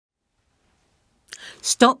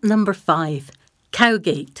Stop number 5.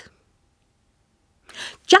 Cowgate.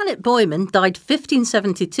 Janet Boyman died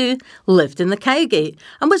 1572, lived in the Cowgate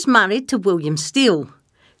and was married to William Steele.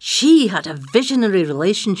 She had a visionary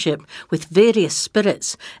relationship with various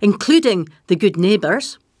spirits, including the good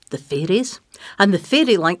neighbours, the fairies, and the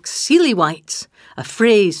fairy-like seelie-whites, a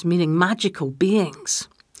phrase meaning magical beings.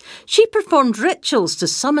 She performed rituals to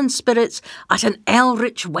summon spirits at an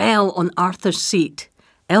Elrich well on Arthur's Seat.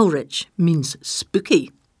 Elrich means spooky.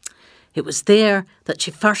 It was there that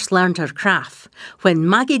she first learned her craft, when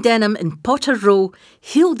Maggie Denham in Potter Row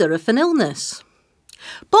healed her of an illness.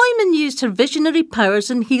 Boyman used her visionary powers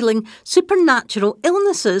in healing supernatural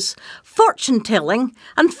illnesses, fortune-telling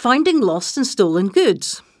and finding lost and stolen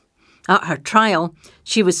goods. At her trial,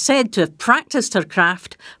 she was said to have practised her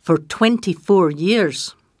craft for 24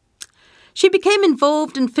 years. She became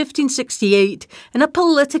involved in 1568 in a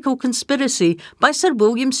political conspiracy by Sir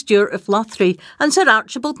William Stewart of Luthry and Sir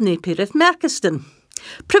Archibald Napier of Merchiston,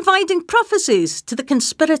 providing prophecies to the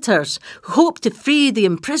conspirators who hoped to free the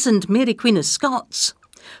imprisoned Mary Queen of Scots.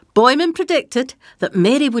 Boyman predicted that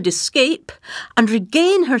Mary would escape and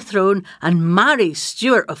regain her throne and marry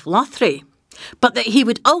Stewart of Luthry, but that he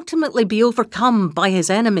would ultimately be overcome by his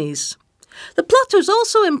enemies. The plotters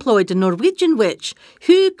also employed a Norwegian witch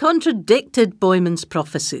who contradicted Boyman's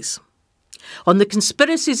prophecies. On the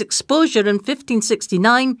conspiracy's exposure in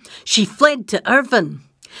 1569, she fled to Irvine,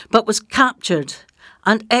 but was captured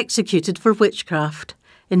and executed for witchcraft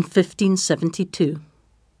in 1572.